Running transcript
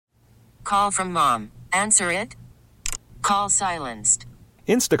call from mom. Answer it. Call silenced.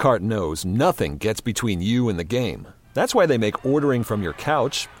 Instacart knows nothing gets between you and the game. That's why they make ordering from your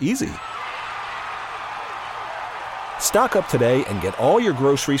couch easy. Stock up today and get all your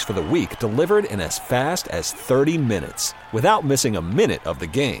groceries for the week delivered in as fast as 30 minutes without missing a minute of the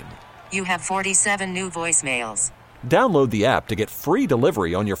game. You have 47 new voicemails. Download the app to get free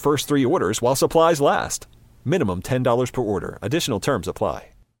delivery on your first 3 orders while supplies last. Minimum $10 per order. Additional terms apply.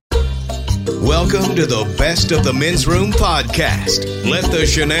 Welcome to the Best of the Men's Room podcast. Let the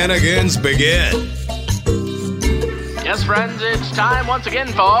shenanigans begin. Yes, friends, it's time once again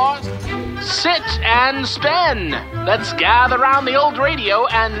for Sit and Spin. Let's gather around the old radio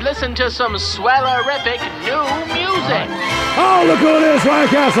and listen to some swellerific new music. Oh, look who it is, Ryan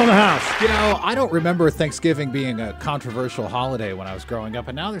Castle in the house. You know, I don't remember Thanksgiving being a controversial holiday when I was growing up,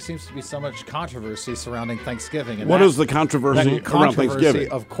 and now there seems to be so much controversy surrounding Thanksgiving. And what is the controversy around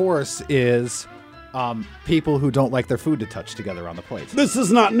Thanksgiving? Of course, is people who don't like their food to touch together on the plate. This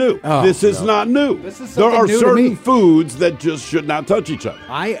is not new. Oh, this is not new. This is there are new certain foods that just should not touch each other.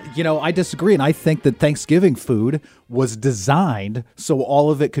 I disagree, and I think that Thanksgiving food was designed so all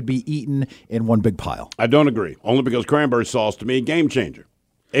of it could be eaten in one big pile. I don't agree, only because cranberry sauce to me a game changer.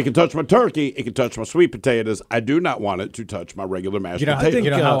 It can touch my turkey. It can touch my sweet potatoes. I do not want it to touch my regular mashed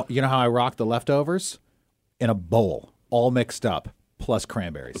potatoes. You know how I rock the leftovers? In a bowl, all mixed up. Plus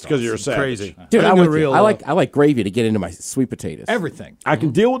cranberries. It's because you're a savage. Crazy. Dude, I like gravy to get into my sweet potatoes. Everything. I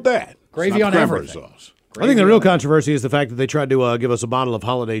can deal with that. Gravy on everything. Sauce. I think the real controversy is the fact that they tried to give us a bottle of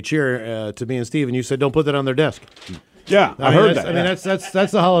holiday cheer to me and Steve, and you said don't put that on their desk. Yeah, I heard that. I mean,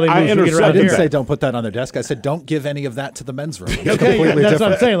 that's the holiday I moves we get around I didn't here. say don't put that on their desk. I said don't give any of that to the men's room. Okay, that's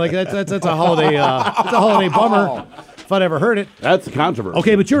what I'm saying. Like that's a holiday. It's a holiday bummer. If I'd ever heard it. That's the controversy.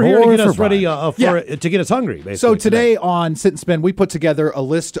 Okay, but you're here to get us ready to get us hungry, basically. So today on Sit and Spin, we put together a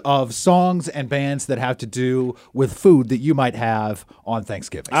list of songs and bands that have to do with food that you might have on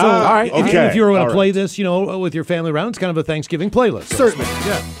Thanksgiving. So, all right, okay. if you were going to play this, with your family around, it's kind of a Thanksgiving playlist. Certainly.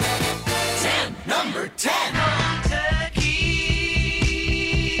 Yeah. 10, number 10.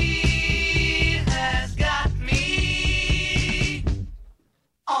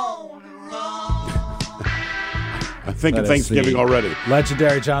 I think of Thanksgiving already.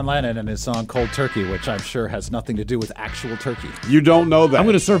 Legendary John Lennon and his song Cold Turkey, which I'm sure has nothing to do with actual turkey. You don't know that. I'm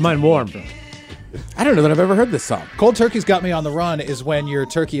going to serve mine warm. I don't know that I've ever heard this song. Cold Turkey's Got Me on the Run is when your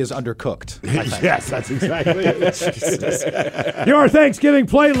turkey is undercooked. Yes, that's exactly it. Your Thanksgiving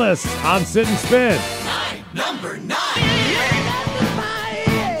playlist on Sit and Spin. Number 9.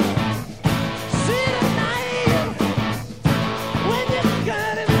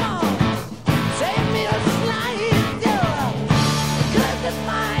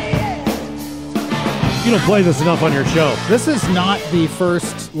 You don't play this enough on your show. This is not the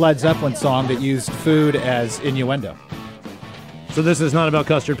first Led Zeppelin song that used food as innuendo. So this is not about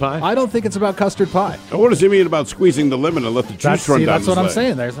custard pie? I don't think it's about custard pie. What does he mean about squeezing the lemon and let the juice run down That's what his I'm leg?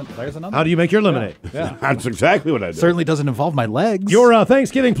 saying. There's another. How do you make your lemonade? Yeah. That's exactly what I do. Certainly doesn't involve my legs. Your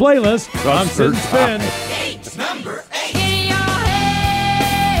Thanksgiving playlist on Sit and Spin. Number 8.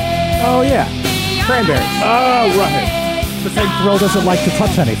 Oh, yeah. Cranberries. Oh, right. The thing Thrill doesn't like to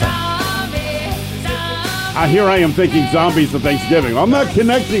touch anything. Here I am thinking zombies for Thanksgiving. I'm not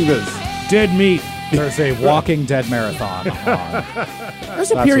connecting this. Dead meat. There's a Walking Dead marathon on.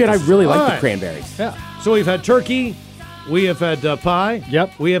 There's a period I really like the cranberries. Yeah. So we've had turkey. We have had pie.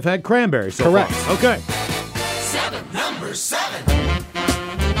 Yep. We have had cranberries. So Correct. far. Okay. Number 7.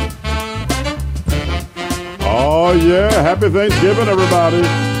 Oh, yeah. Happy Thanksgiving, everybody.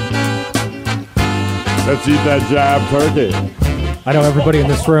 Let's eat that jab turkey. I know everybody in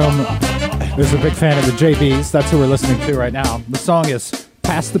this room is a big fan of the JBs. That's who we're listening to right now. The song is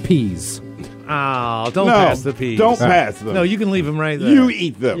Pass the Peas. Oh, don't pass the peas. Don't pass them. No, you can leave them right there. You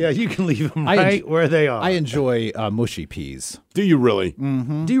eat them. Yeah, you can leave them right where they are. I enjoy mushy peas. Do you really?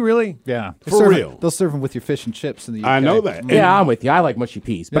 Mm-hmm. Do you really? Yeah. For real? They'll serve them with your fish and chips in the UK. I know that. Yeah, I'm with you. I like mushy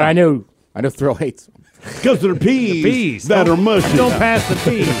peas, but I know Thrill hates them. Because they're peas, that are mushy. Don't pass the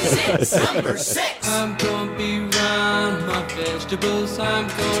peas. Number 6. I'm gonna be around my vegetables. I'm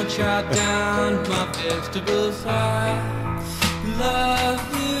gonna chop down my vegetables. I love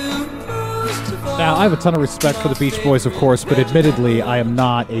you most of all. Now, I have a ton of respect for the Beach Boys, of course, but admittedly, I am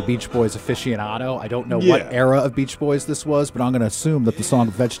not a Beach Boys aficionado. I don't know what era of Beach Boys this was, but I'm going to assume that the song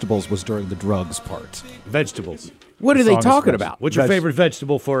Vegetables was during the drugs part. Vegetables. What are they talking about? What's your favorite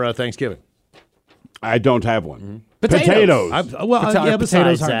vegetable for Thanksgiving? I don't have one. Potatoes.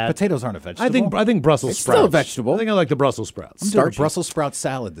 Potatoes aren't a vegetable. I think Brussels It's sprouts. still a vegetable. I think I like the Brussels sprouts. I'm doing a Brussels sprout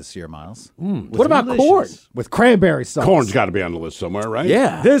salad this year, Miles. What about corn? With cranberry sauce. Corn's got to be on the list somewhere, right?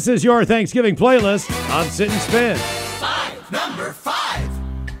 Yeah. This is your Thanksgiving playlist on Sit and Spin. Number 5.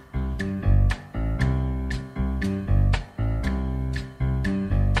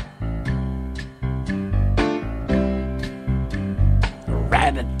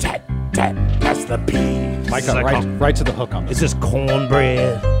 Rat-a-tat-tat, that's the pea. Mike got right to the hook on this. Is this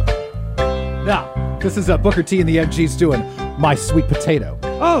cornbread? Now, this is Booker T and the MGs doing My Sweet Potato.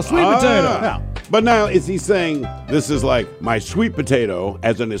 Oh, sweet potato. Yeah. But now, is he saying this is like my sweet potato,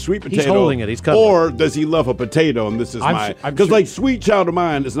 as in a sweet potato? He's holding it. He's cutting Or does he love a potato and this is because like Sweet Child of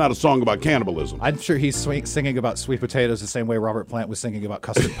Mine is not a song about cannibalism. I'm sure he's singing about sweet potatoes the same way Robert Plant was singing about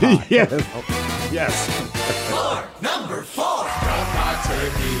custard pie. Yes. Yes. Number 4. Stuff my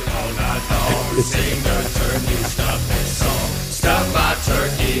turkey all night long. Sing the turkey stuffing song. Stuff my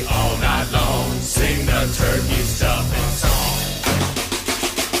turkey all night long. Sing the turkey stuffing song.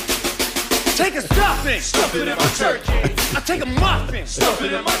 Take a stuffing, stuff it in my turkey. I take a muffin, stuff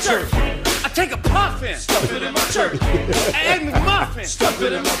it in my turkey. I take a puffin, stuff it in my turkey. Egg McMuffin, stuff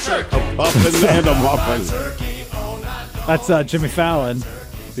it in my turkey. A puffin and a muffin. That's Jimmy Fallon,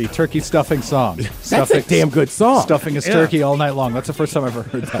 the turkey stuffing song. That's a damn good song. Stuffing his turkey all night long. That's the first time I've ever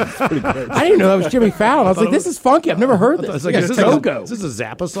heard that. It's pretty great. I didn't know that was Jimmy Fallon. I was like, this is funky. I've never heard this. It's like, Yeah, is this Go-Go. is this a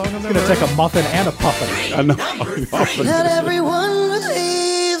Zappa song? It's going to take a muffin and a puffin. I know. Muffin. Not everyone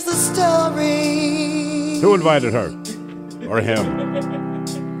believes the story. Who invited her? Or him?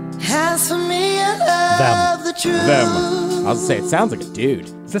 As for me, I love the truth. Them. I was going to say, it sounds like a dude.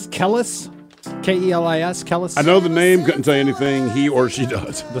 Is this Kellis? K-E-L-I-S? Kellis? I know the name, couldn't tell you anything. He or she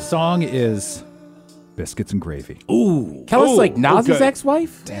does. The song is Biscuits and Gravy. Ooh. Kellis like Naz's okay.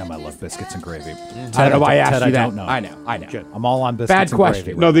 ex-wife? Damn, I love Biscuits and Gravy. I don't know why I asked Ted, you I that. don't know. I know. I'm all on Biscuits Bad and question.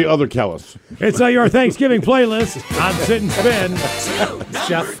 Gravy. No, the other Kellis. It's your Thanksgiving playlist on Sit and Spin.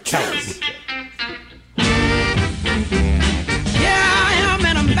 Chef Kellis. Yeah, I am,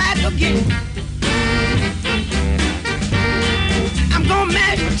 and I'm back again. I'm gonna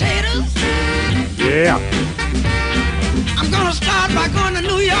mash potatoes. Yeah. I'm gonna start by going to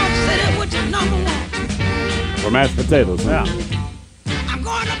New York City, which is number 1. For mashed potatoes. Yeah. I'm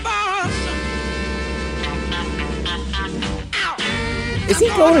going to Boston. Is he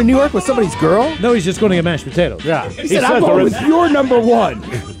going to New York with somebody's girl? No, he's just going to get mashed potatoes. Yeah. He said, I'm going with your number 1.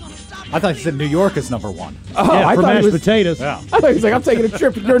 I thought he said New York is number 1. Oh, Yeah, I for thought mashed he was, potatoes. Yeah. I thought he was like, I'm taking a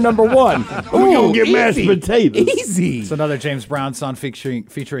trip with your number 1. We're going to get Ooh, mashed easy. potatoes. Easy. It's another James Brown song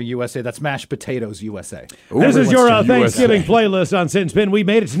featuring USA. That's Mashed Potatoes USA. This is your Everyone's Thanksgiving playlist on Sit and Spin. We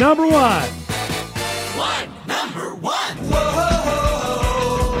made it to number 1. Number 1. Whoa.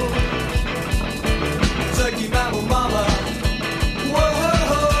 Turkey Mama Mama. Whoa.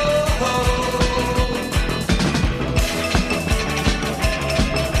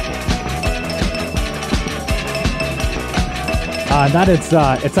 That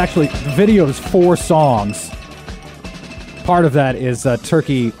it's actually, the video is 4 songs. Part of that is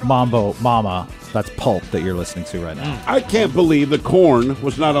Turkey Mambo Mama. That's Pulp that you're listening to right now. I can't believe the Corn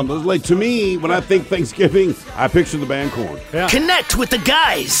was not on the list. To me, when I think Thanksgiving, I picture the band Corn. Yeah. Connect with the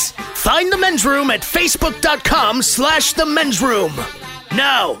guys. Find the Men's Room at facebook.com/the Men's Room.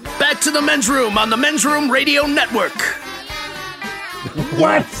 Now, back to the Men's Room on the Men's Room Radio Network.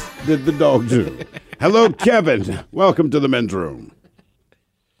 What did the dog do? Hello, Kevin. Welcome to the Men's Room.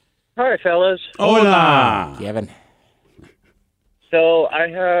 Hi, fellas. Hola. Kevin. So I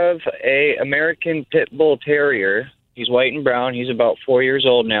have a American Pit Bull Terrier. He's white and brown. He's about 4 years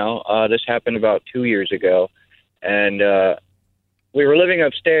old now. This happened about 2 years ago. And we were living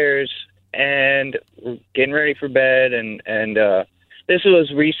upstairs and getting ready for bed. And this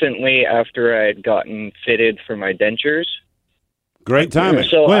was recently after I had gotten fitted for my dentures. Great timing.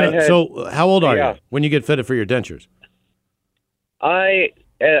 So So how old are Yeah. you when you get fitted for your dentures? I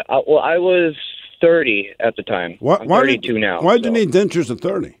was 30 at the time. I'm 32 now. Why did you need dentures at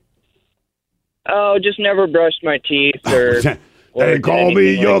 30? Oh, just never brushed my teeth or. They call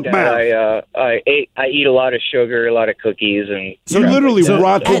me anything like Yuck Mouth. I eat a lot of sugar, a lot of cookies, and So literally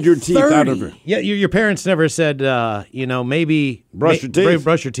rotted your teeth out of it. Yeah, your parents never said, maybe Brush your teeth.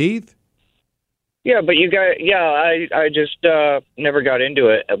 Brush your teeth. yeah. But you guys, I just never got into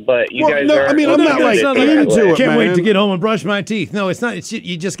it. But you Well, guys no, are. I mean, I'm not like It's not into it, Can't wait man. to get home and brush my teeth. No, it's not. It's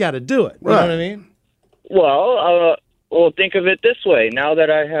you just got to do it. You know Right. what I mean? Well, think of it this way. Now that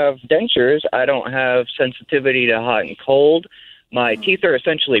I have dentures, I don't have sensitivity to hot and cold. My teeth are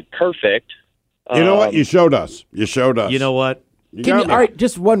essentially perfect. You know what? You showed us. You showed us. You know what? All right,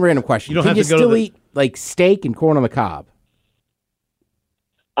 just one random question. You don't Can have you to go still to eat like steak and corn on the cob?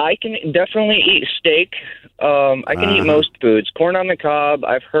 I can definitely eat steak. I can eat most foods. Corn on the cob,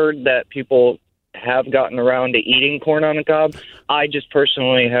 I've heard that people have gotten around to eating corn on the cob. I just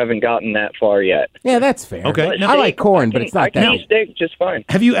personally haven't gotten that far yet. Yeah, that's fair. Okay. Now, I like corn, but it's not I can eat steak just fine.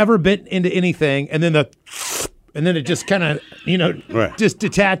 Have you ever bit into anything and then it just kind of, just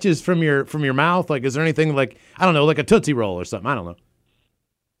detaches from your mouth? Like, is there anything like, I don't know, like a Tootsie Roll or something? I don't know.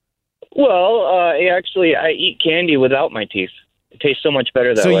 Well, I eat candy without my teeth. It tastes so much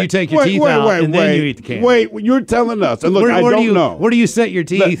better that way. So you take your teeth out and then you eat the candy. Wait, you're telling us. And look, I don't know. Where do you set your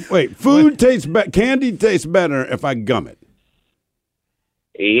teeth? Wait, candy tastes better if I gum it.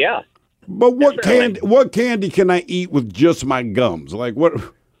 Yeah. But what candy can I eat with just my gums? Like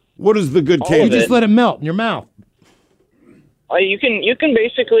what is the good candy? You just let it melt in your mouth. You can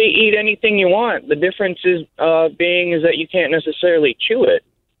basically eat anything you want. The difference is that you can't necessarily chew it.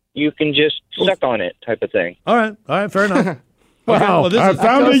 You can just suck on it, type of thing. All right, fair enough. Wow, I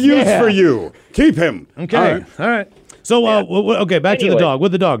found a use for you. Keep him. Okay, all right. So, back to the dog.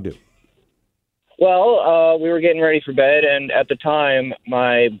 What'd the dog do? Well, we were getting ready for bed, and at the time,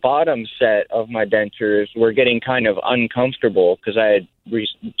 my bottom set of my dentures were getting kind of uncomfortable because I had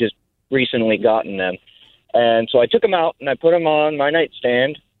just recently gotten them. And so I took them out, and I put them on my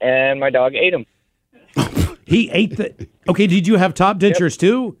nightstand, and my dog ate them. He ate the... Okay, did you have top dentures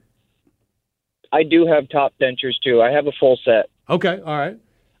too? I do have top dentures too. I have a full set. Okay, all right.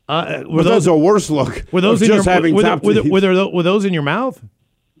 Were those a worse look? Were those in just your, having were top there, teeth? were those in your mouth?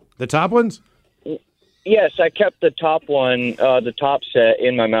 The top ones? Yes, I kept the top one, the top set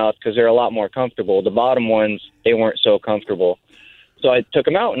in my mouth because they're a lot more comfortable. The bottom ones, they weren't so comfortable. So I took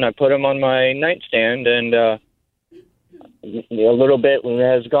them out and I put them on my nightstand, and a little bit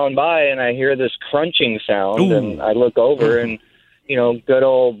has gone by and I hear this crunching sound. Ooh. And I look over and, good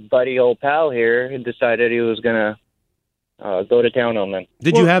old buddy, old pal here had decided he was going to go to town on them.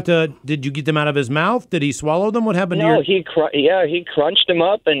 Did you get them out of his mouth? Did he swallow them? What happened to your... he crunched them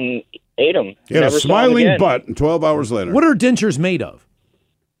up and ate them. He had a smiling butt 12 hours later. What are dentures made of?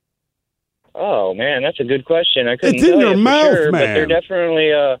 Oh, man, that's a good question. I couldn't It's in tell your you for mouth, sure, man. But they're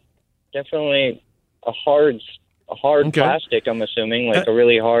definitely a hard plastic, I'm assuming, like a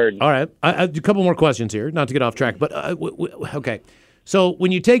really hard... All right. A couple more questions here, not to get off track. But, okay. So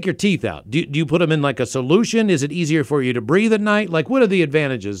when you take your teeth out, do you put them in like a solution? Is it easier for you to breathe at night? Like, what are the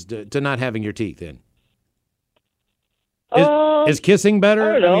advantages to not having your teeth in? Is kissing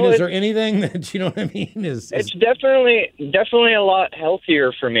better? I don't know. I mean, is there anything that, you know what I mean? It's definitely a lot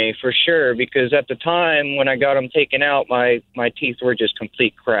healthier for me, for sure, because at the time when I got them taken out, my teeth were just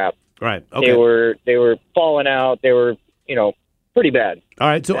complete crap. Right. Okay. They were falling out. They were, pretty bad. All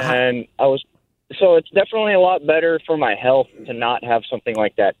right. So it's definitely a lot better for my health to not have something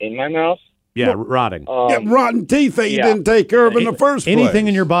like that in my mouth. Yeah, rotting. Rotten teeth that you didn't take care of in the first place. Anything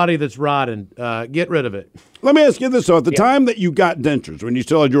in your body that's rotten, get rid of it. Let me ask you this. So at the time that you got dentures, when you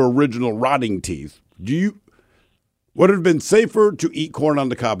still had your original rotting teeth, would it have been safer to eat corn on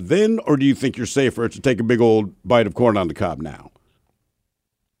the cob then, or do you think you're safer to take a big old bite of corn on the cob now?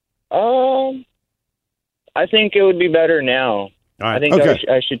 I think it would be better now. All right. I think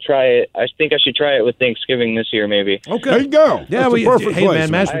I should try it. I think I should try it with Thanksgiving this year, maybe. Okay. There you go. Yeah, perfect hey, place,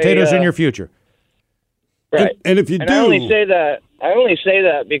 man, mashed potatoes are in your future. Right. And if you do... I only say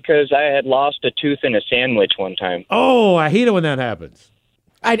that because I had lost a tooth in a sandwich one time. Oh, I hate it when that happens.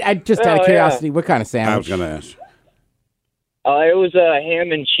 I just out of curiosity, what kind of sandwich? I was going to ask. It was a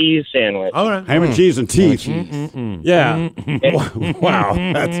ham and cheese sandwich. All right. Ham and cheese and teeth. Yeah. Wow.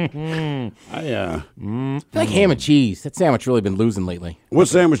 I feel like ham and cheese. That sandwich really been losing lately. What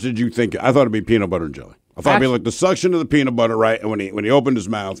sandwich did you think? I thought it'd be peanut butter and jelly. I thought it'd be like the suction of the peanut butter, right? And when he opened his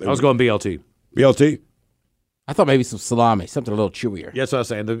mouth. I was going BLT. BLT? I thought maybe some salami, something a little chewier. Yes, I was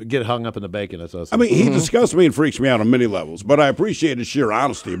saying. Get hung up in the bacon. That's what I was saying. I mean, he disgusts me and freaks me out on many levels, but I appreciate his sheer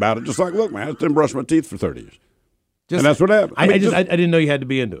honesty about it. Just like, look, man, I didn't brush my teeth for 30 years. and that's what happened. I didn't know you had to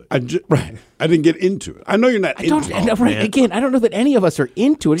be into it. I didn't get into it. I know you're not into it. Again, I don't know that any of us are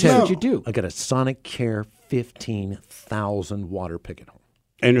into it. It's just what you do. I got a Sonic Care 15,000 water picket home.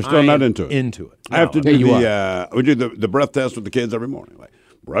 And you're still not into it? Into it. I have to do we do the breath test with the kids every morning. Like,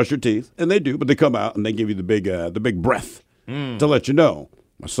 brush your teeth, and they do, but they come out and they give you the big breath to let you know.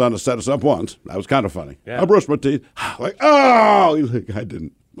 My son has set us up once. That was kind of funny. Yeah. I brushed my teeth. Like, oh, I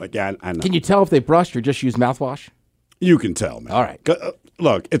didn't. Like, yeah, I know. Can you tell if they brushed or just used mouthwash? You can tell, man. All right.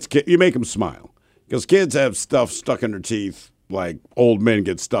 Look, you make them smile because kids have stuff stuck in their teeth like old men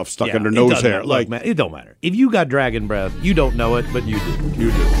get stuff stuck in their nose hair. Like, man, it don't matter. If you got dragon breath, you don't know it, but you do.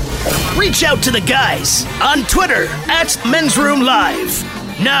 You do. Reach out to the guys on Twitter @Men's Room Live.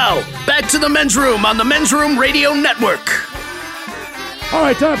 Now, back to the Men's Room on the Men's Room Radio Network. All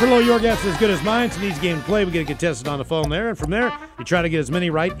right, time for Low Your Guess As Good As Mine. It's an easy game to play. We get a contestant on the phone there, and from there, you try to get as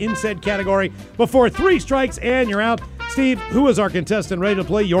many right in said category before 3 strikes, and you're out. Steve, who is our contestant ready to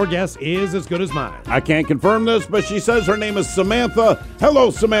play Your Guess Is As Good As Mine? I can't confirm this, but she says her name is Samantha.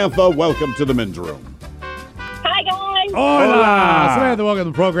 Hello, Samantha. Welcome to the Men's Room. Hi, guys. Hola! Samantha, welcome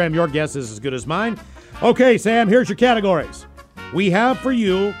to the program. Your Guess Is As Good As Mine. Okay, Sam, here's your categories. We have for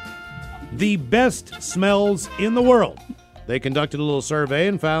you the best smells in the world. They conducted a little survey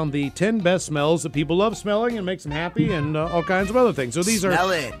and found the 10 best smells that people love smelling and makes them happy and all kinds of other things. So these are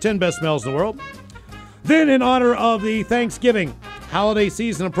 10 best smells in the world. Then, in honor of the Thanksgiving holiday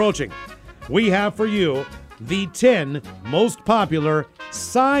season approaching, we have for you the 10 most popular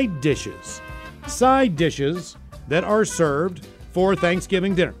side dishes. Side dishes that are served for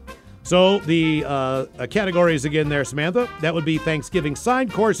Thanksgiving dinner. So the categories again there, Samantha, that would be Thanksgiving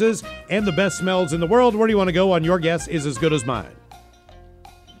side courses and the best smells in the world. Where do you want to go on Your Guess Is As Good As Mine?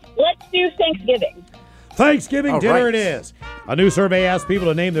 Let's do Thanksgiving. Thanksgiving dinner it is. A new survey asked people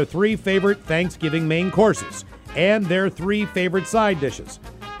to name their 3 favorite Thanksgiving main courses and their 3 favorite side dishes.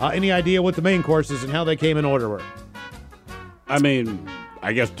 Any idea what the main courses and how they came in order were? I mean,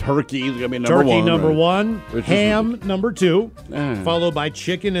 I guess turkey is going to be number 1. Turkey number 1, Which ham is, number 2, followed by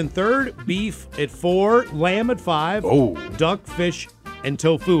chicken in 3rd, beef at 4, lamb at 5, duck, fish, and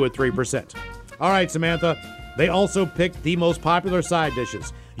tofu at 3%. All right, Samantha, they also picked the most popular side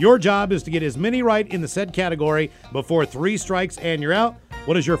dishes. Your job is to get as many right in the said category before 3 strikes and you're out.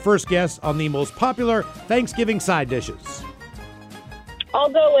 What is your first guess on the most popular Thanksgiving side dishes? I'll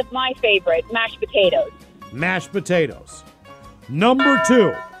go with my favorite, mashed potatoes. Mashed potatoes. Number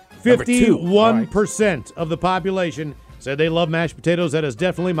 2, 51% of the population said they love mashed potatoes. That is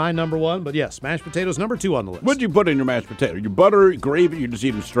definitely my number 1. But yes, mashed potatoes, number 2 on the list. What do you put in your mashed potato? You butter, gravy, you just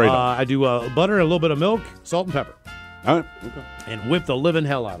eat them straight up? I do butter and a little bit of milk, salt and pepper. All right. Okay. And whip the living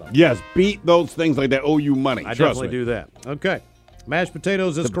hell out of them. Yes, beat those things like that owe you money. I Trust definitely me. do that. Okay. Mashed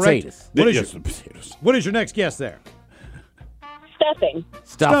potatoes is The correct. potatoes. The potatoes. What is your next guess there? Stuffing.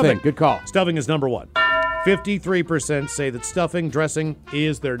 Stuffing. Good call. Stuffing is number 1. 53% say that stuffing, dressing,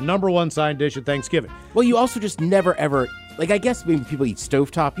 is their number 1 side dish at Thanksgiving. Well, you also just never, ever, like, I guess when people eat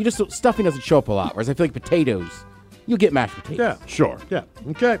stovetop, stuffing doesn't show up a lot, whereas I feel like potatoes, you'll get mashed potatoes. Yeah. Sure. Yeah.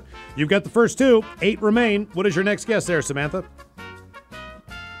 Okay. You've got the first 2. 8 remain. What is your next guess there, Samantha?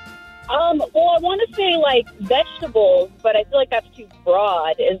 Well, I want to say, like, vegetables, but I feel like that's too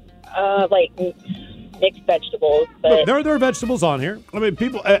broad. Is like, mixed vegetables. But Look, there are vegetables on here. I mean,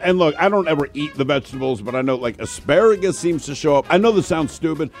 people, and look, I don't ever eat the vegetables, but I know, like, asparagus seems to show up. I know this sounds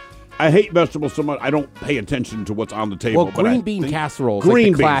stupid. I hate vegetables so much, I don't pay attention to what's on the table. Well, but green I bean think casserole is green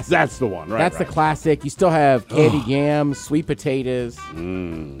like the beans, classic. that's the one, right? That's the classic. You still have candied yams, sweet potatoes,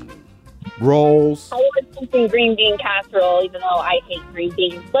 rolls. I was thinking green bean casserole, even though I hate green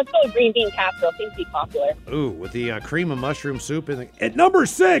beans. Let's go with green bean casserole. Seems to be popular. Ooh, with the cream of mushroom soup. At number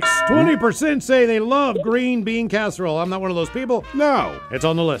 6, 20% say they love green bean casserole. I'm not one of those people. No. It's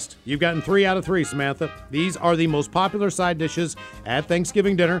on the list. You've gotten 3 out of 3, Samantha. These are the most popular side dishes at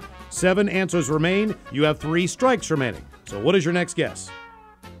Thanksgiving dinner. 7 answers remain. You have 3 strikes remaining. So what is your next guess?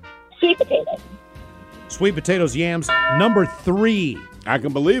 Sweet potatoes. Sweet potatoes, yams, number 3. I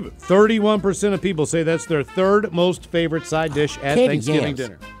can believe it. 31% of people say that's their 3rd most favorite side dish at Candied Thanksgiving yams.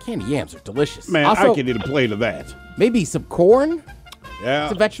 dinner. Candied yams are delicious. Man, also, I could eat a plate of that. maybe some corn. Yeah.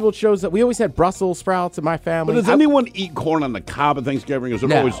 It's a vegetable that shows that we always had Brussels sprouts in my family. But does anyone eat corn on the cob at Thanksgiving? Or is it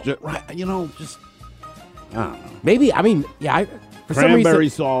No. always just, right, just, I don't know. Maybe, I mean, yeah. For some Cranberry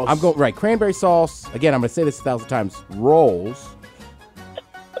reason, sauce. I'm going, right, cranberry sauce. Again, I'm going to say this 1,000 times. Rolls.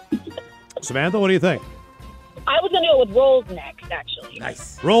 Samantha, what do you think? I was going to go with rolls next, actually.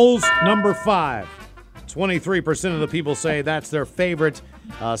 Nice. Rolls, number 5. 23% of the people say that's their favorite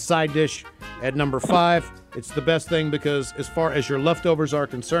side dish at number 5. It's the best thing because as far as your leftovers are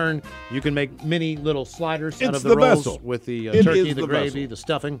concerned, you can make many little sliders out It's of the the rolls vessel. with the It turkey, is the the gravy, vessel. the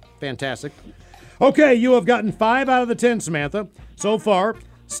stuffing. Fantastic. Okay, you have gotten 5 out of the 10, Samantha. So far,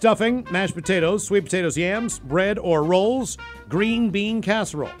 stuffing, mashed potatoes, sweet potatoes, yams, bread or rolls, green bean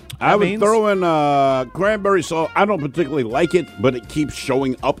casserole. I would throw in cranberry sauce. I don't particularly like it, but it keeps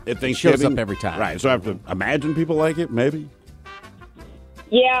showing up at Thanksgiving. shows up every time. Right, so I have to imagine people like it, maybe.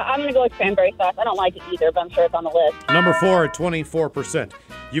 Yeah, I'm going to go with cranberry sauce. I don't like it either, but I'm sure it's on the list. Number 4 at 24%.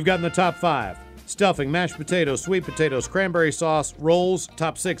 You've gotten the top 5. Stuffing, mashed potatoes, sweet potatoes, cranberry sauce, rolls.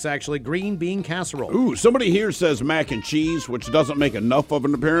 Top 6, actually, green bean casserole. Ooh, somebody here says mac and cheese, which doesn't make enough of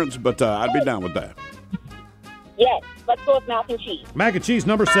an appearance, but I'd be down with that. Yes. Let's go with mac and cheese. Mac and cheese,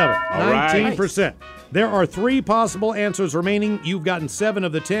 number 7. All right. 19%. There are 3 possible answers remaining. You've gotten 7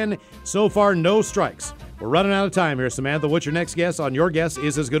 of the 10. So far, no strikes. We're running out of time here, Samantha. What's your next guess on Your Guess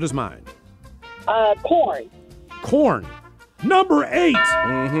Is As Good As Mine? Corn. Corn. Number 8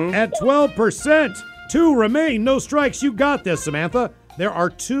 at 12%. 2 remain. No strikes. You got this, Samantha. There are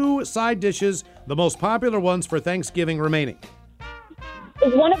 2 side dishes, the most popular ones for Thanksgiving remaining.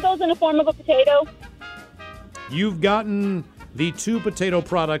 Is one of those in the form of a potato? You've gotten the 2 potato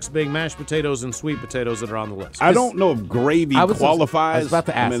products being mashed potatoes and sweet potatoes that are on the list. I don't know if gravy qualifies. I was about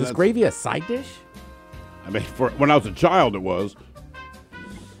to ask, mean, is gravy a side dish? I mean, when I was a child, it was.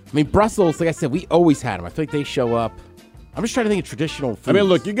 I mean, Brussels, like I said, we always had them. I feel like they show up. I'm just trying to think of traditional foods. I mean,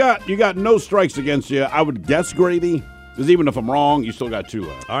 look, you got no strikes against you. I would guess gravy, because even if I'm wrong, you still got 2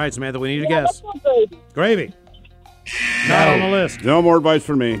 left. All right, Samantha, we need a guess. Gravy. Not on the list. No more advice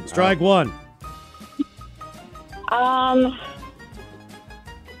from me. Strike 1.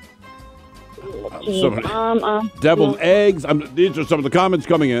 Deviled eggs. These are some of the comments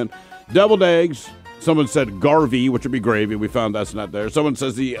coming in. Deviled eggs. Someone said Garvey, which would be gravy. We found that's not there. Someone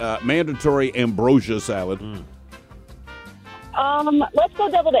says the mandatory ambrosia salad. Let's go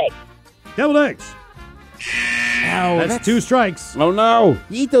deviled eggs. Deviled eggs. No, That's 2 strikes. Oh, no.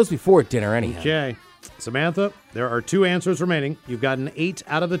 You eat those before dinner anyhow. Okay. Samantha, there are 2 answers remaining. You've gotten 8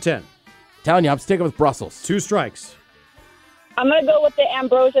 out of the 10. Telling you, I'm sticking with Brussels. 2 strikes. I'm going to go with the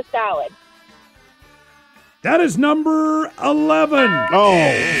ambrosia salad. That is number 11.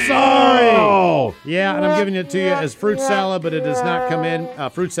 Oh, sorry. Oh. Yeah, and I'm giving it to you as fruit salad, but it does not come in.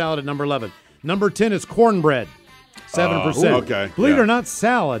 Fruit salad at number 11. Number 10 is cornbread. 7%. Okay. Believe it or not,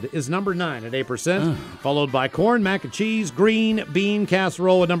 salad is number 9 at 8%, followed by corn, mac and cheese, green bean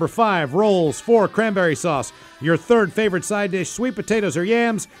casserole at number 5, rolls, 4, cranberry sauce. Your third favorite side dish, sweet potatoes or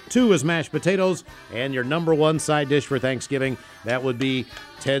yams. 2 is mashed potatoes. And your number 1 side dish for Thanksgiving, that would be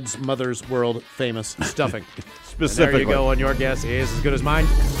Ted's Mother's World famous stuffing. Specifically. And there you go, and Your Guess Is As Good As Mine.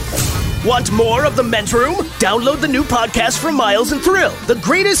 Want more of The Men's Room? Download the new podcast from Miles and Thrill, The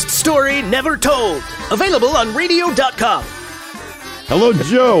Greatest Story Never Told. Available on radio.com. Hello,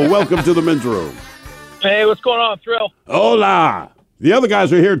 Joe. Welcome to the Men's Room. Hey, what's going on, Thrill? Hola. The other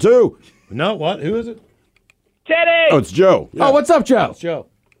guys are here, too. No, what? Who is it? Teddy! Oh, it's Joe. Yeah. Oh, what's up, Joe? It's Joe.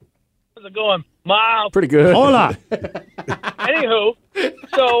 How's it going? Miles. Pretty good. Hola. Anywho,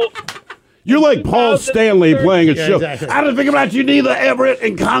 so... You're like Paul Stanley playing a show. Exactly. I didn't think about you neither, Everett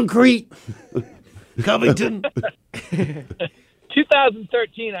and Concrete. Covington.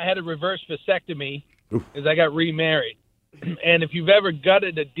 2013, I had a reverse vasectomy because I got remarried. And if you've ever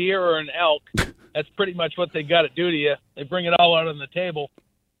gutted a deer or an elk, that's pretty much what they got to do to you. They bring it all out on the table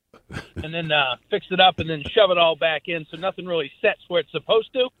and then fix it up and then shove it all back in so nothing really sets where it's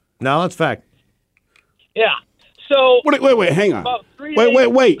supposed to. No, that's fact. Yeah. So wait, hang on.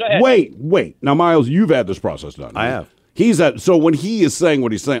 Wait. Now, Miles, you've had this process done. I have. So when he is saying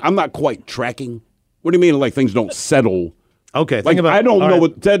what he's saying, I'm not quite tracking. What do you mean, like things don't settle? Okay, think about. I don't know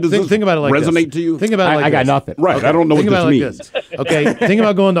what Ted does. Think about it like resonate this. to you? Think about it like I got this. nothing. Right. Okay. I don't know think what about this it means. like this. Okay. Think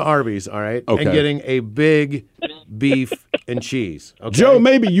about going to Arby's. All right. Okay. And getting a big beef and cheese. Okay? Joe,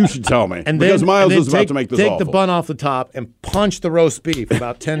 maybe you should tell me because Miles is about to make this take awful. the bun off the top and punch the roast beef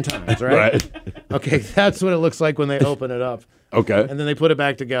about 10 times. Right. Right. Okay. That's what it looks like when they open it up. Okay. And then they put it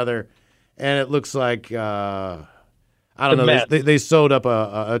back together, and it looks like I don't know. They sewed up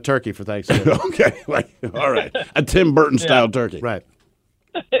a turkey for Thanksgiving. Okay. All right. A Tim Burton style turkey. Right.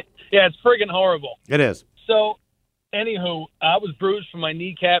 Yeah, it's friggin' horrible. It is. So, anywho, I was bruised from my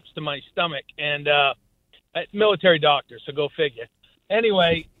kneecaps to my stomach, and military doctor, so go figure.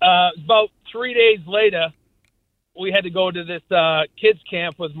 Anyway, about 3 days later, we had to go to this kids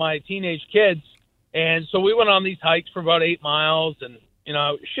camp with my teenage kids, and so we went on these hikes for about 8 miles, and you know,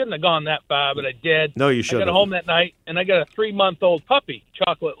 I shouldn't have gone that far, but I did. No, you shouldn't. I got home that night, and I got a 3-month-old puppy,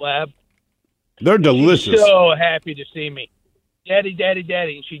 Chocolate Lab. They're delicious. She's so happy to see me. Daddy, daddy,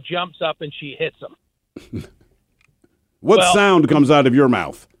 daddy. And she jumps up and she hits him. What sound comes out of your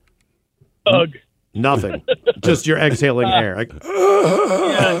mouth? Ugh. Nothing. Just your exhaling air. Like,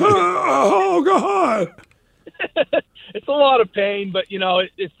 oh, God. It's a lot of pain, but, you know,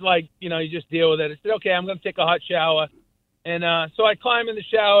 it's like, you know, you just deal with it. I said, okay, I'm going to take a hot shower. And so I climb in the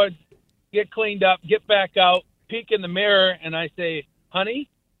shower, get cleaned up, get back out, peek in the mirror, and I say, honey,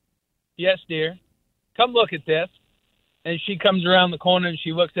 yes, dear, come look at this. And she comes around the corner and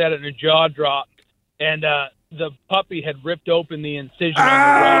she looks at it and her jaw dropped. And the puppy had ripped open the incision on the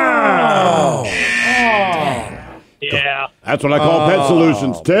right. Oh. Yeah. That's what I call Pet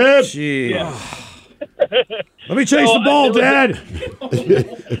Solutions. Ted. Gee. Yeah. Let me chase the ball, Dad. It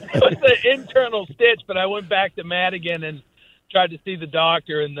was an internal stitch, but I went back to Madigan and tried to see the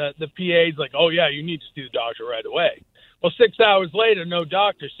doctor, and the PA's like, oh, yeah, you need to see the doctor right away. Well, 6 hours later, no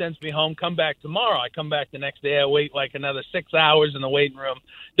doctor, sends me home, come back tomorrow. I come back the next day, I wait like another 6 hours in the waiting room.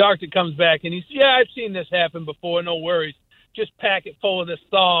 Doctor comes back, and he says, yeah, I've seen this happen before, no worries. Just pack it full of this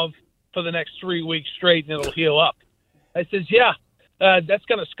Solve for the next 3 weeks straight, and it'll heal up. I says, yeah, that's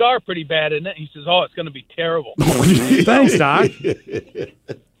going to scar pretty bad, isn't it? He says, oh, it's going to be terrible. Thanks, Doc.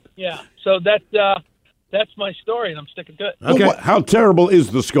 Yeah, so that's my story, and I'm sticking to it. Okay. Well, how terrible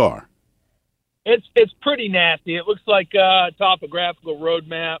is the scar? It's pretty nasty. It looks like a topographical road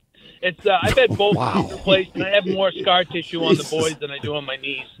map. It's I've had both knees replaced, and I have more scar tissue on the boys than I do on my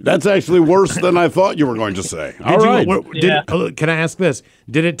knees. That's actually worse than I thought you were going to say. All right. Can I ask this?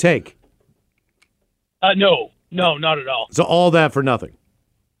 Did it take? No, not at all. So all that for nothing?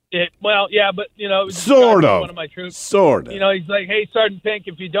 Well, yeah, but, it was sort of. One of my troops. Sort of. He's like, hey, Sergeant Pink,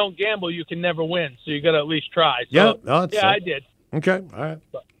 if you don't gamble, you can never win, so you got to at least try. So, I did. Okay, all right.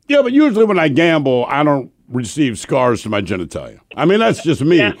 Yeah, but usually when I gamble, I don't receive scars to my genitalia. I mean, that's just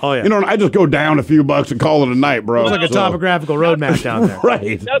me. Yeah. Oh, yeah. I just go down a few bucks and call it a night, bro. It's like a topographical road map down there.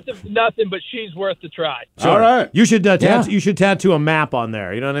 Right. Nothing, but she's worth the try. All right. You should you should tattoo a map on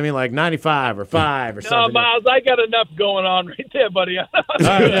there. You know what I mean? Like 95 or 5 or something. No, Miles, I got enough going on right there, buddy.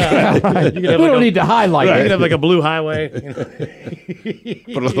 You don't need to highlight You it. can have like a blue highway.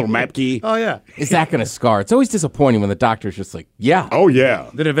 Put a little map key. Oh, yeah. Is that going to scar? It's always disappointing when the doctor's just like, yeah. Oh, yeah.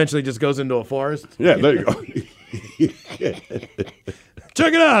 Then eventually just goes into a forest. Yeah, there you go.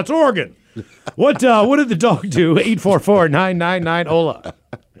 Check it out. It's Oregon. What did the dog do? 844-999-OLA.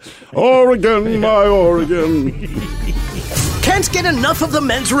 Oregon, my Oregon. Can't get enough of the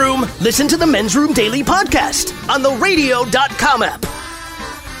Men's Room? Listen to the Men's Room Daily Podcast on the radio.com app.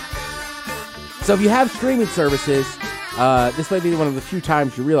 So if you have streaming services, this might be one of the few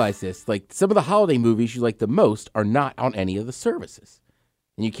times you realize this. Like, some of the holiday movies you like the most are not on any of the services.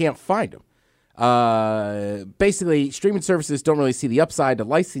 And you can't find them. Basically, streaming services don't really see the upside to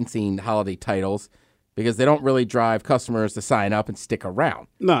licensing holiday titles because they don't really drive customers to sign up and stick around.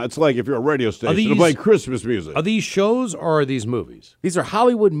 No, it's like if you're a radio station to play Christmas music. Are these shows or are these movies? These are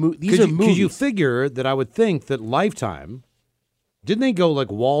Hollywood movies. These are movies. Because you figure that I would think that Lifetime, didn't they go like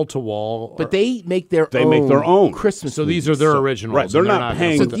wall to wall? But they make their own Christmas So movies. these are their originals. Right, they're not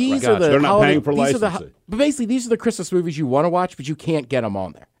paying. So these are the they're not holiday, paying for licensing. But basically, these are the Christmas movies you want to watch, but you can't get them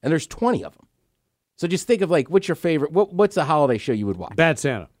on there. And there's 20 of them. So just think of, like, what's your favorite? What's a holiday show you would watch? Bad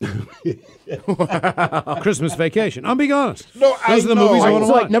Santa. Christmas Vacation. I'm being honest. No, Those are the movies I want to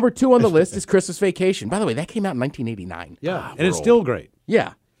So, watch. like, number 2 on the list is Christmas Vacation. By the way, that came out in 1989. Yeah, and it's still great.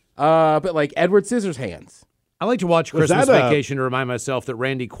 Yeah. But, like, Edward Scissorhands. I like to watch Was Christmas that Vacation to remind myself that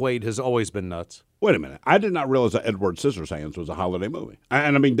Randy Quaid has always been nuts. Wait a minute. I did not realize that Edward Scissorhands was a holiday movie.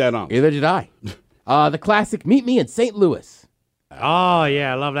 And I mean, dead on. Neither did I. The classic Meet Me in St. Louis. Oh,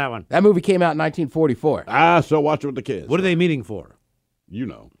 yeah, I love that one. That movie came out in 1944. So watch it with the kids. What are they meeting for? You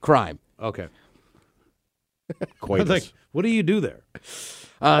know. Crime. Okay. Quaid. Like, what do you do there?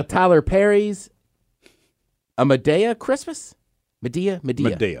 Tyler Perry's A Medea Christmas? Medea.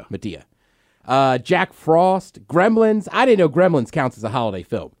 Jack Frost, Gremlins. I didn't know Gremlins counts as a holiday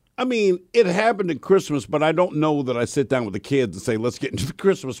film. I mean, it happened at Christmas, but I don't know that I sit down with the kids and say, let's get into the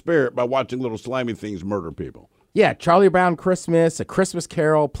Christmas spirit by watching little slimy things murder people. Yeah, Charlie Brown Christmas, A Christmas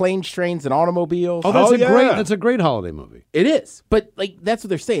Carol, Planes, Trains, and Automobiles. Oh, that's a great holiday movie. It is. But, like, that's what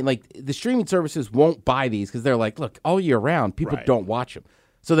they're saying. Like, the streaming services won't buy these because they're like, look, all year round, people don't watch them.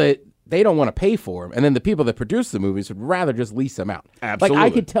 So they don't want to pay for them. And then the people that produce the movies would rather just lease them out. Absolutely.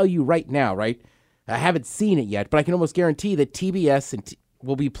 Like, I could tell you right now, right? I haven't seen it yet, but I can almost guarantee that TBS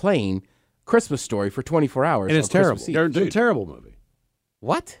will be playing Christmas Story for 24 hours. And it's on terrible. Christmas Eve. It's a terrible movie.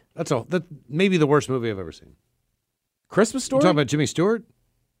 What? That's maybe the worst movie I've ever seen. Christmas Story? You talking about Jimmy Stewart?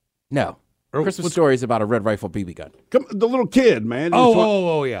 No. Christmas Story is about a Red Rifle BB gun. The little kid, man.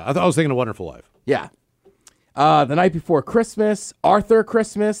 Oh, yeah. I was thinking of Wonderful Life. Yeah. The Night Before Christmas, Arthur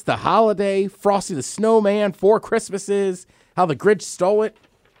Christmas, The Holiday, Frosty the Snowman, Four Christmases, How the Grinch Stole It,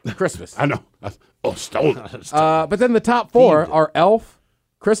 Christmas. I know. Stole it. But then the top 4 are Elf,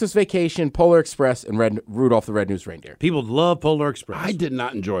 Christmas Vacation, Polar Express, and Rudolph the Red-Nosed Reindeer. People love Polar Express. I did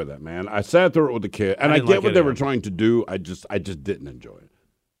not enjoy that, man. I sat through it with the kid, and I get what they were trying to do. I just didn't enjoy it.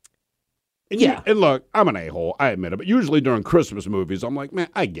 And and look, I'm an a-hole. I admit it. But usually during Christmas movies, I'm like, man,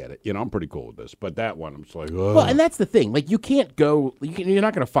 I get it. I'm pretty cool with this. But that one, I'm just like, ugh. Well, and that's the thing. Like, you can't go. You're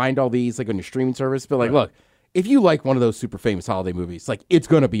not going to find all these like on your streaming service. But like, look, if you like one of those super famous holiday movies, like it's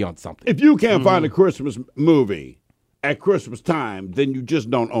going to be on something. If you can't find a Christmas movie at Christmas time, then you just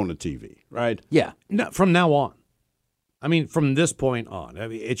don't own a TV, right? Yeah. No, from now on. I mean, from this point on, I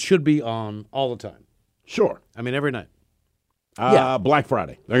mean, it should be on all the time. Sure. I mean, every night. Black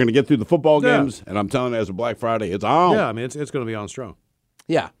Friday. They're going to get through the football games, and I'm telling you, as a Black Friday, it's on. Yeah, I mean, it's going to be on strong.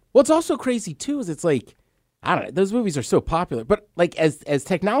 Yeah. What's also crazy, too, is it's like, I don't know, those movies are so popular. But, like, as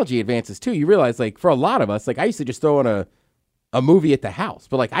technology advances, too, you realize, like, for a lot of us, like, I used to just throw in a movie at the house.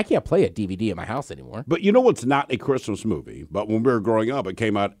 But, like, I can't play a DVD at my house anymore. But you know what's not a Christmas movie? But when we were growing up, it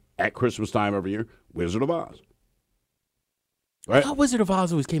came out at Christmas time every year. Wizard of Oz. Right? I thought Wizard of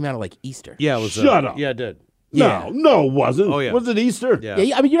Oz always came out at, like, Easter. Yeah, it was. Shut up. Yeah, it did. No, it wasn't. Oh, yeah. Was it Easter? Yeah,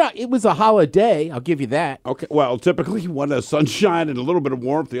 I mean, it was a holiday. I'll give you that. Okay, well, typically one has sunshine and a little bit of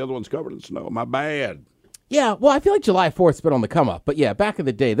warmth. The other one's covered in snow. My bad. Yeah, well, I feel like July 4th's been on the come up. But, yeah, back in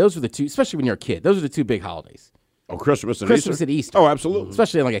the day, those were the two, especially when you're a kid, those are the two big holidays. Oh, Christmas and Easter. Oh, absolutely.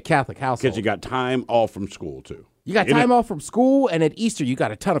 Especially in, like, a Catholic household. Because you got time off from school, too. You got time off from school, and at Easter, you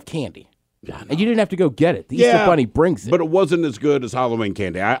got a ton of candy. And you didn't have to go get it. The Easter Bunny brings it. But it wasn't as good as Halloween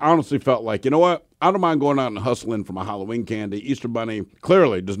candy. I honestly felt like, you know what? I don't mind going out and hustling for my Halloween candy. Easter Bunny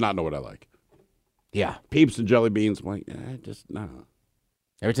clearly does not know what I like. Yeah. Peeps and jelly beans. I'm like, just no.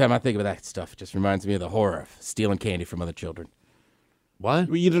 Every time I think of that stuff, it just reminds me of the horror of stealing candy from other children. What?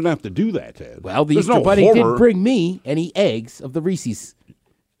 Well, you didn't have to do that, Ted. Well, the Easter Bunny did bring me any eggs of the Reese's.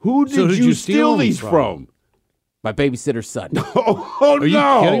 Who did you steal these from? My babysitter's son. Oh, Are you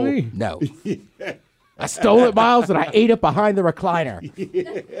kidding me? No. I stole it, Miles, and I ate it behind the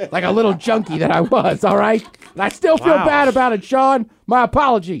recliner. Like a little junkie that I was, all right? And I still feel bad about it, Sean. My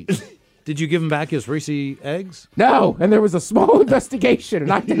apologies. Did you give him back his Reese eggs? No, and there was a small investigation,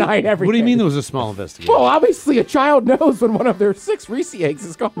 and I denied everything. What do you mean there was a small investigation? Well, obviously a child knows when one of their 6 Reese eggs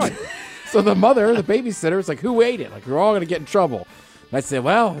is gone. So the mother, the babysitter, is like, who ate it? Like, we're all going to get in trouble. And I said,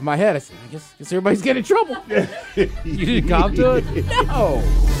 well, in my head, I said, I guess everybody's getting in trouble. You didn't cop to it? No.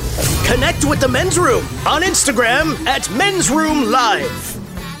 Connect with the Men's Room on Instagram at Men's Room Live.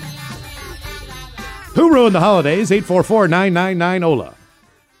 Who ruined the holidays? 844-999-OLA.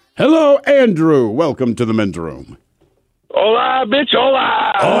 Hello, Andrew. Welcome to the Men's Room. Hola, bitch,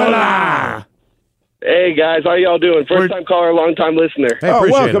 hola. Hola. Hey, guys. How y'all doing? First-time caller, long-time listener. Hey,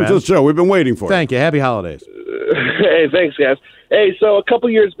 welcome to the show. We've been waiting for you. Thank you. Happy holidays. Hey, thanks, guys. Hey, so a couple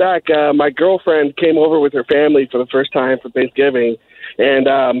years back, my girlfriend came over with her family for the first time for Thanksgiving, and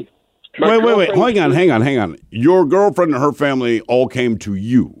wait. Hang on. Your girlfriend and her family all came to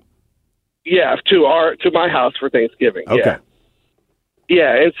you. Yeah, to my house for Thanksgiving. Okay.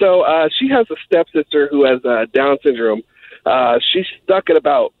 Yeah, and so she has a stepsister who has Down syndrome. She's stuck at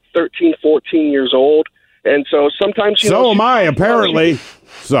about 13, 14 years old, and so sometimes am I, apparently.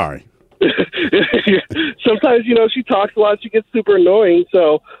 Sorry. Sometimes, she talks a lot. She gets super annoying.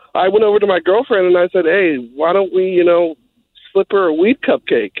 So I went over to my girlfriend and I said, hey, why don't we, slip her a weed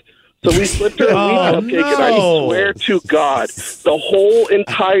cupcake? So we slipped her a weed cupcake, and I swear to God, the whole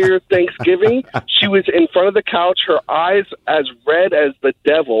entire Thanksgiving, she was in front of the couch, her eyes as red as the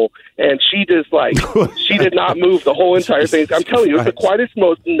devil, and she just, she did not move the whole entire thing. I'm telling you, it's the quietest,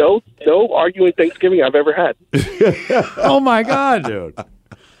 most no arguing Thanksgiving I've ever had. Oh, my God, dude.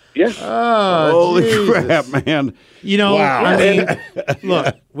 Yeah. Oh, holy Jesus. crap, man. Wow. I mean,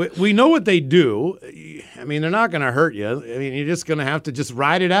 look, we know what they do. I mean, they're not going to hurt you. I mean, you're just going to have to just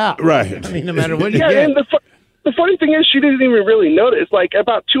ride it out. Right. I mean, no matter what you get. get. And the funny thing is, she didn't even really notice. Like,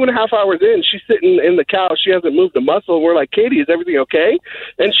 about 2.5 hours in, she's sitting in the couch. She hasn't moved a muscle. And we're like, Katie, is everything okay?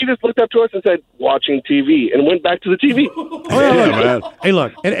 And she just looked up to us and said, watching TV, and went back to the TV. Man. Hey,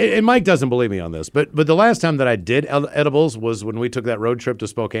 look, and Mike doesn't believe me on this, but the last time that I did edibles was when we took that road trip to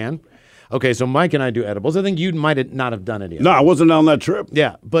Spokane. Okay, so Mike and I do edibles. I think you might not have done any. No, I wasn't on that trip.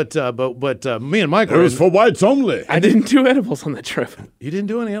 Yeah, but me and Mike it was for whites only. I didn't do edibles on that trip. You didn't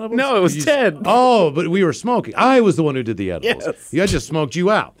do any edibles? No, it was Ted. Oh, but we were smoking. I was the one who did the edibles. Yes. I just smoked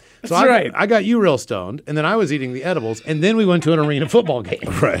you out. So That's right. I got you real stoned, and then I was eating the edibles, and then we went to an arena football game.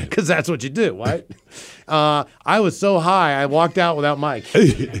 Right. Because that's what you do, right? I was so high, I walked out without Mike.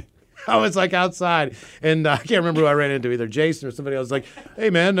 I was like outside, and I can't remember who I ran into, either Jason or somebody else. Like,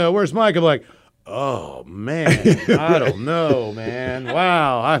 hey, man, where's Mike? I'm like, oh, man, I don't know, man.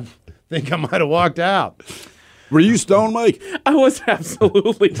 Wow, I think I might have walked out. Were you stoned, Mike? I was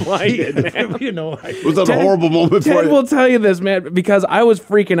absolutely blinded, man. You know, was that a horrible moment for Ted you? will tell you this, man, because I was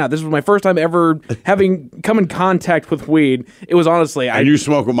freaking out. This was my first time ever having come in contact with weed. It was honestly, and you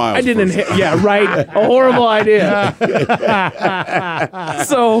smoke a Miles. I didn't. Yeah, right. A horrible idea.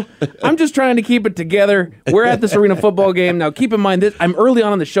 So I'm just trying to keep it together. We're at this arena football game now. Keep in mind this: I'm early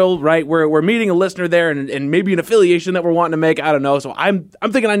on in the show, right? We're meeting a listener there, and maybe an affiliation that we're wanting to make. I don't know. So I'm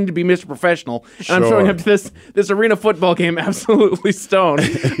thinking I need to be Mr. Professional, and I'm showing up to this this arena football game absolutely stoned.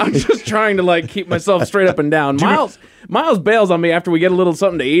 I'm just trying to like keep myself straight up and down. Miles bails on me after we get a little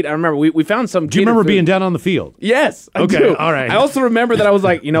something to eat. I remember we found some. Do you remember being down on the field? Yes. I Okay. do. All right. I also remember that I was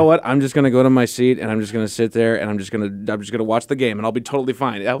like, you know what? I'm just gonna go to my seat and I'm just gonna sit there and I'm just gonna watch the game and I'll be totally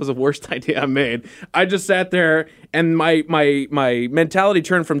fine. That was the worst idea I made. I just sat there and my mentality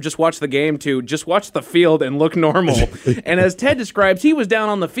turned from just watch the game to just watch the field and look normal. And as Ted describes, he was down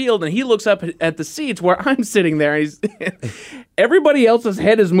on the field and he looks up at the seats where I'm sitting there. And everybody else's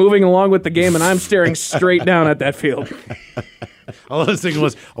head is moving along with the game and I'm staring straight down at that field. All I was thinking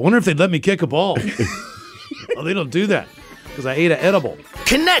was, I wonder if they'd let me kick a ball. Oh, they don't do that because I ate an edible.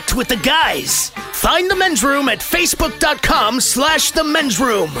 Connect with the guys. Find the men's room at facebook.com/the men's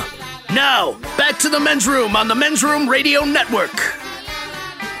room. Now, back to the men's room on the Men's Room Radio Network.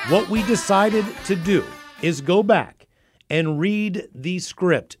 What we decided to do is go back and read the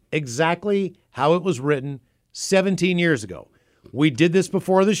script exactly how it was written 17 years ago. We did this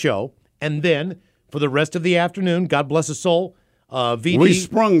before the show, and then for the rest of the afternoon, God bless his soul, VD. We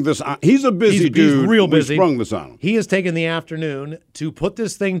sprung this on. He's a busy dude. He's real busy. We sprung this on him. He has taken the afternoon to put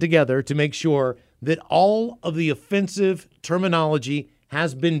this thing together to make sure that all of the offensive terminology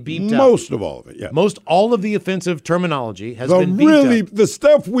has been beeped out. Most of all of it, yeah. Most all of the offensive terminology has been beeped out. The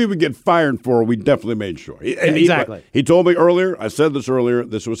stuff we would get fired for, we definitely made sure. Exactly. He told me earlier, I said this earlier,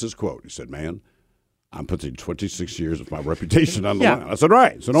 this was his quote. He said, man, I'm putting 26 years of my reputation on the line. I said,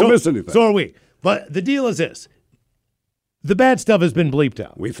 right, so don't miss anything. So are we. But the deal is this. The bad stuff has been bleeped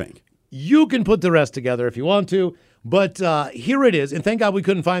out. We think. You can put the rest together if you want to, but here it is. And thank God we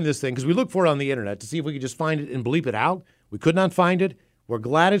couldn't find this thing because we looked for it on the internet to see if we could just find it and bleep it out. We could not find it. We're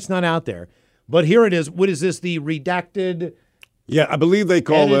glad it's not out there. But here it is. What is this, the redacted? Yeah, I believe they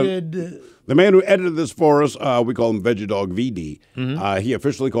call it. The man who edited this for us, we call him Veggie Dog VD. Mm-hmm. He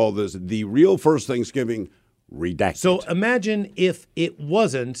officially called this the real First Thanksgiving redacted. So imagine if it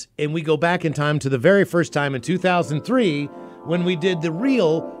wasn't, and we go back in time to the very first time in 2003 when we did the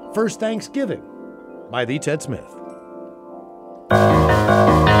real First Thanksgiving by the Ted Smith.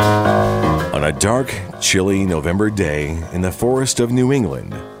 On a dark, chilly November day in the forest of New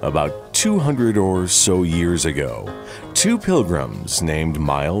England, about 200 or so years ago, two pilgrims named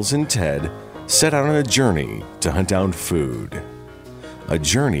Miles and Ted set out on a journey to hunt down food. A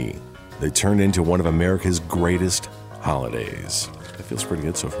journey that turned into one of America's greatest holidays. That feels pretty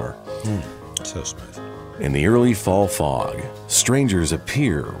good so far. So smooth. In the early fall fog, strangers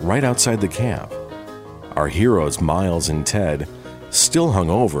appear right outside the camp. Our heroes, Miles and Ted, still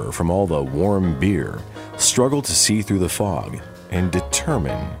hungover from all the warm beer, struggle to see through the fog and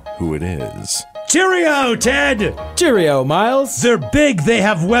determine who it is. Cheerio, Ted! Cheerio, Miles. They're big, they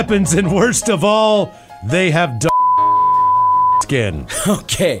have weapons, and worst of all, they have skin.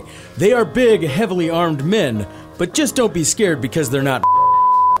 Okay, they are big, heavily armed men, but just don't be scared because they're not.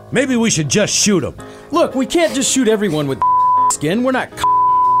 Maybe we should just shoot them. Look, we can't just shoot everyone with skin. We're not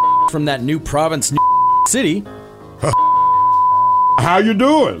from that new province, city. How you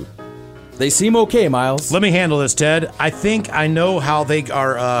doing? They seem okay, Miles. Let me handle this, Ted. I think I know how they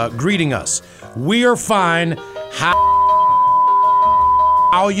are greeting us. We are fine. How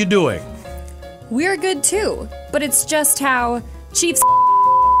are you doing? We're good too, but it's just how Chief's.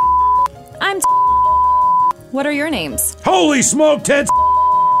 I'm. What are your names? Holy smoke, Ted!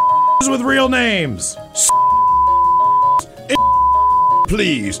 With real names.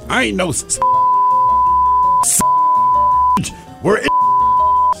 Please, I ain't no. We're.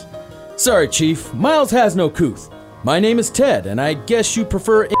 Sorry, Chief. Miles has no couth. My name is Ted, and I guess you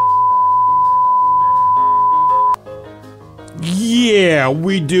prefer. Yeah,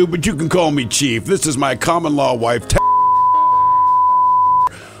 we do, but you can call me Chief. This is my common law wife.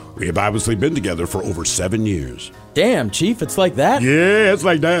 We have obviously been together for over 7 years. Damn, Chief, it's like that? Yeah, it's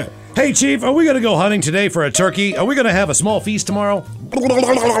like that. Hey, Chief, are we going to go hunting today for a turkey? Are we going to have a small feast tomorrow?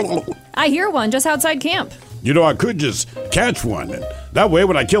 I hear one just outside camp. You know, I could just catch one, and that way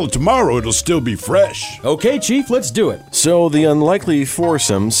when I kill it tomorrow, it'll still be fresh. Okay, Chief, let's do it. So the unlikely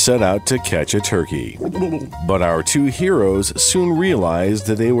foursome set out to catch a turkey. But our two heroes soon realized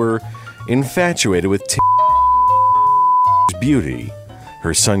that they were infatuated with beauty,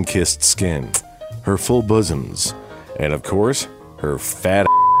 her sun-kissed skin, her full bosoms, and of course, her fat.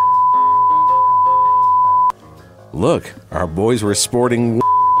 Look, our boys were sporting.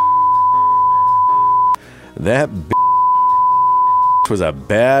 That was a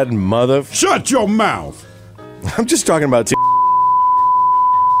bad mother. Shut your mouth! I'm just talking about.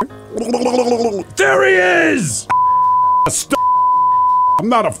 There he is! I'm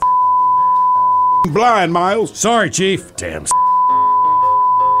not a blind, Miles. Sorry, Chief. Damn.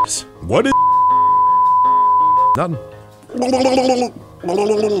 What is? Nothing.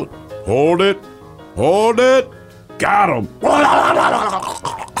 Hold it. Hold it. Got him.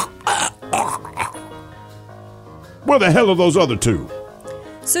 Where the hell are those other two?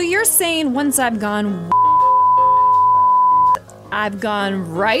 So you're saying once I've gone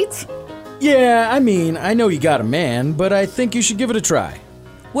right? Yeah, I mean, I know you got a man, but I think you should give it a try.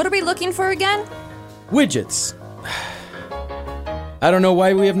 What are we looking for again? Widgets. I don't know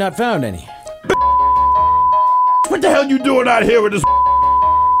why we have not found any. What the hell you doing out here with this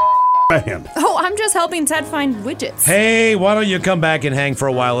man? Oh, I'm just helping Ted find widgets. Hey, why don't you come back and hang for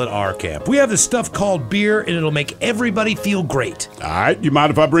a while at our camp? We have this stuff called beer, and it'll make everybody feel great. All right, you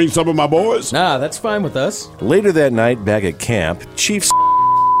mind if I bring some of my boys? Nah, that's fine with us. Later that night, back at camp, Chief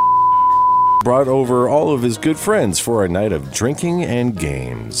brought over all of his good friends for a night of drinking and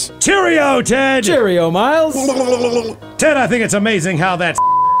games. Cheerio, Ted! Cheerio, Miles! Ted, I think it's amazing how that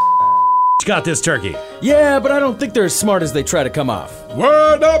got this turkey. Yeah, but I don't think they're as smart as they try to come off.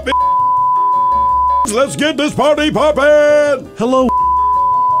 Word up, let's get this party poppin'! Hello.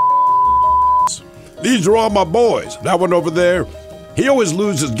 These are all my boys. That one over there, he always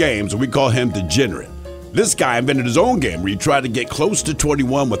loses games, and we call him Degenerate. This guy invented his own game where he tried to get close to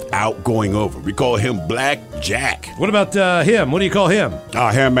 21 without going over. We call him Black Jack. What about him? What do you call him?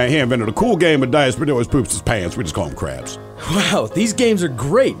 Him, man, he invented a cool game of dice, but he always poops his pants. We just call him Crabs. Wow, these games are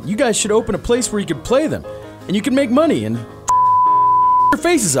great. You guys should open a place where you could play them. And you can make money and your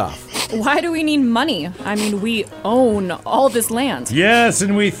faces off. Why do we need money? I mean, we own all this land. Yes,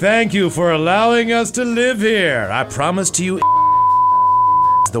 and we thank you for allowing us to live here. I promise to you,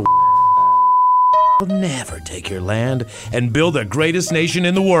 the will never take your land and build the greatest nation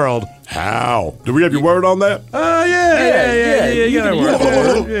in the world. How? Do we have your word on that? Yeah. You got our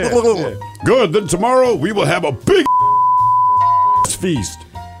word. Yeah. Good, then tomorrow we will have a big feast.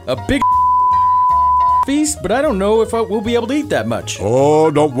 A big feast, but I don't know if we'll be able to eat that much. Oh,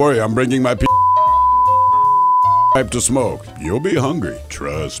 don't worry, I'm bringing my pipe to smoke. You'll be hungry,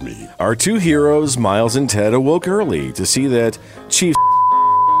 trust me. Our two heroes, Miles and Ted, awoke early to see that Chief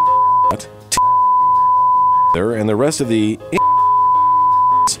and the rest of the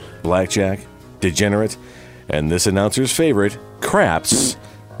Blackjack, Degenerate, and this announcer's favorite, Craps,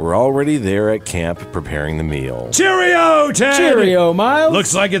 were already there at camp preparing the meal. Cheerio, Ted! Cheerio, Miles!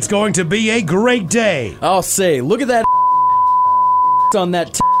 Looks like it's going to be a great day. I'll say, look at that on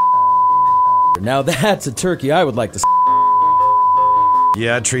that Now that's a turkey I would like to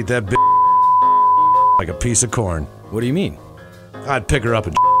Yeah, I'd treat that like a piece of corn. What do you mean? I'd pick her up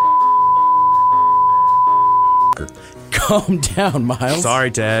and Calm down, Miles. Sorry,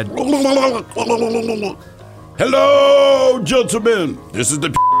 Ted. Hello, gentlemen. This is the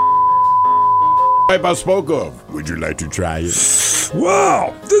pipe I spoke of. Would you like to try it?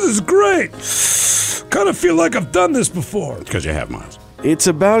 Wow, this is great. Kind of feel like I've done this before. Because you have, Miles. It's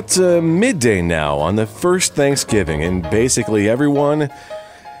about midday now on the first Thanksgiving, and basically everyone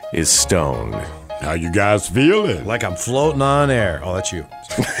is stoned. How you guys feeling? Like I'm floating on air. Oh, that's you.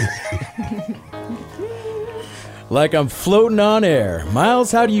 Like I'm floating on air.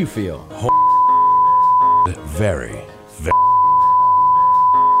 Miles, how do you feel? Very.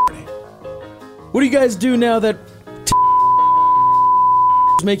 What do you guys do now that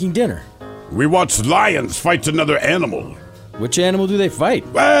is making dinner? We watch lions fight another animal. Which animal do they fight?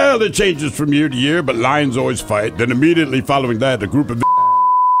 Well, it changes from year to year, but lions always fight. Then immediately following that, a group of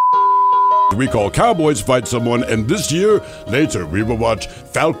we call cowboys fight someone, and this year, later, we will watch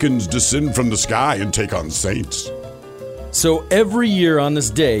falcons descend from the sky and take on saints. So every year on this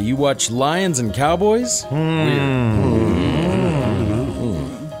day, you watch lions and cowboys?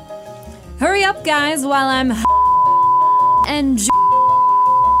 Hurry up, guys, while I'm and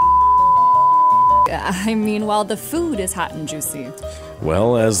while the food is hot and juicy.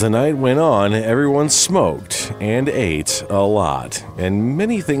 Well, as the night went on, everyone smoked and ate a lot, and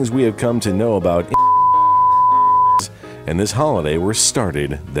many things we have come to know about and this holiday were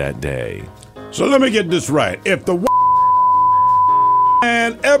started that day. So let me get this right. If the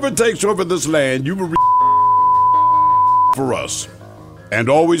man ever takes over this land, you will for us, and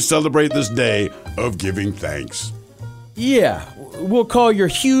always celebrate this day of giving thanks. Yeah, we'll call your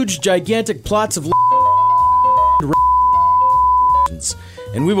huge, gigantic plots of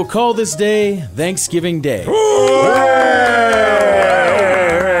and we will call this day Thanksgiving Day. Hooray!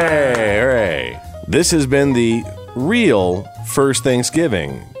 This has been the real First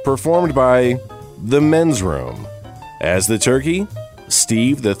Thanksgiving, performed by The Men's Room. As the turkey,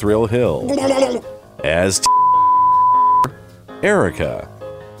 Steve the Thrill Hill. As Erica.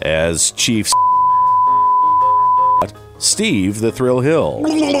 As Chief Steve the Thrill Hill.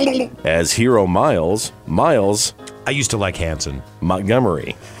 As Hero Miles, I used to like Hanson.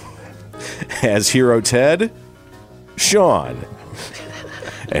 Montgomery. As Hero Ted, Sean.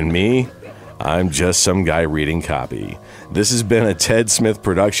 And me, I'm just some guy reading copy. This has been a Ted Smith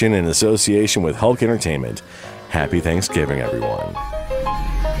production in association with Hulk Entertainment. Happy Thanksgiving, everyone.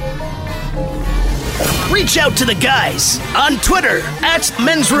 Reach out to the guys on Twitter at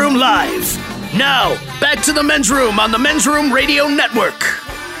Men's Room Live. Now, back to the Men's Room on the Men's Room Radio Network.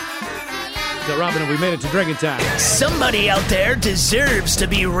 So, Robin, we made it to drinking time. Somebody out there deserves to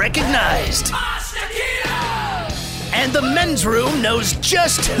be recognized. And the Men's Room knows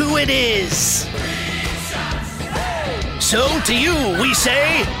just who it is. So to you, we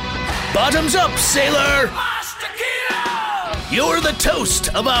say, bottoms up, sailor. You're the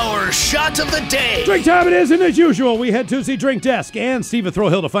toast of our shot of the day. Drink time it is, and as usual, we head to the drink desk and Steve the Thrill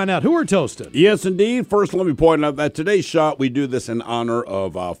Hill to find out who we're toasting. Yes, indeed. First, let me point out that today's shot, we do this in honor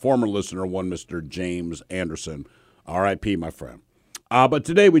of former listener one, Mr. James Anderson. R.I.P., my friend. But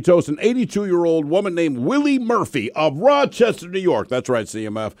today we toast an 82-year-old woman named Willie Murphy of Rochester, New York. That's right,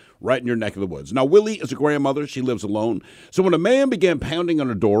 CMF, right in your neck of the woods. Now, Willie is a grandmother. She lives alone. So when a man began pounding on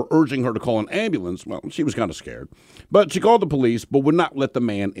her door, urging her to call an ambulance, well, she was kind of scared. But she called the police, but would not let the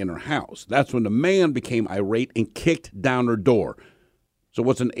man in her house. That's when the man became irate and kicked down her door. So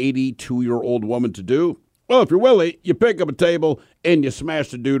what's an 82-year-old woman to do? Well, if you're Willie, you pick up a table and you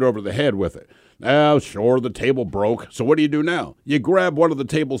smash the dude over the head with it. Now, sure, the table broke. So what do now? You grab one of the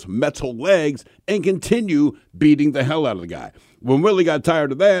table's metal legs and continue beating the hell out of the guy. When Willie got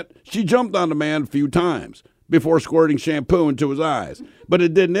tired of that, she jumped on the man a few times before squirting shampoo into his eyes. But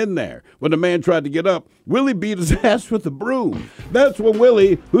it didn't end there. When the man tried to get up, Willie beat his ass with a broom. That's when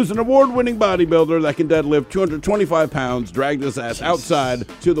Willie, who's an award-winning bodybuilder that can deadlift 225 pounds, dragged his ass outside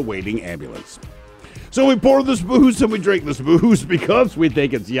to the waiting ambulance. So we pour this booze and we drink this booze because we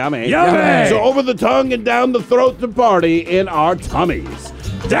think it's yummy. Yummy! So over the tongue and down the throat to party in our tummies.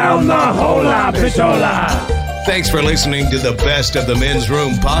 Down the hola pistola! Thanks for listening to the Best of the Men's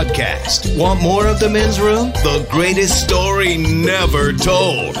Room podcast. Want more of the Men's Room? The greatest story never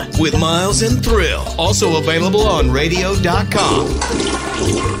told with Miles and Thrill. Also available on radio.com.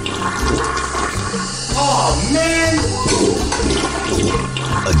 Oh, man!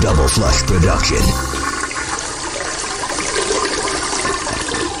 A Double Flush production.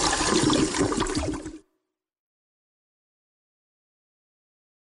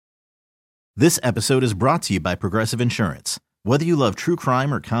 This episode is brought to you by Progressive Insurance. Whether you love true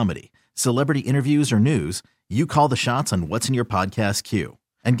crime or comedy, celebrity interviews or news, you call the shots on what's in your podcast queue.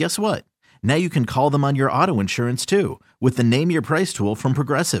 And guess what? Now you can call them on your auto insurance too with the Name Your Price tool from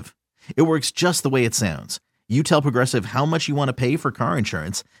Progressive. It works just the way it sounds. You tell Progressive how much you want to pay for car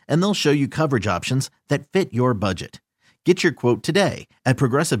insurance, and they'll show you coverage options that fit your budget. Get your quote today at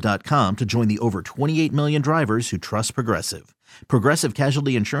Progressive.com to join the over 28 million drivers who trust Progressive. Progressive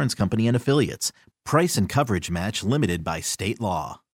Casualty Insurance Company and Affiliates. Price and coverage match limited by state law.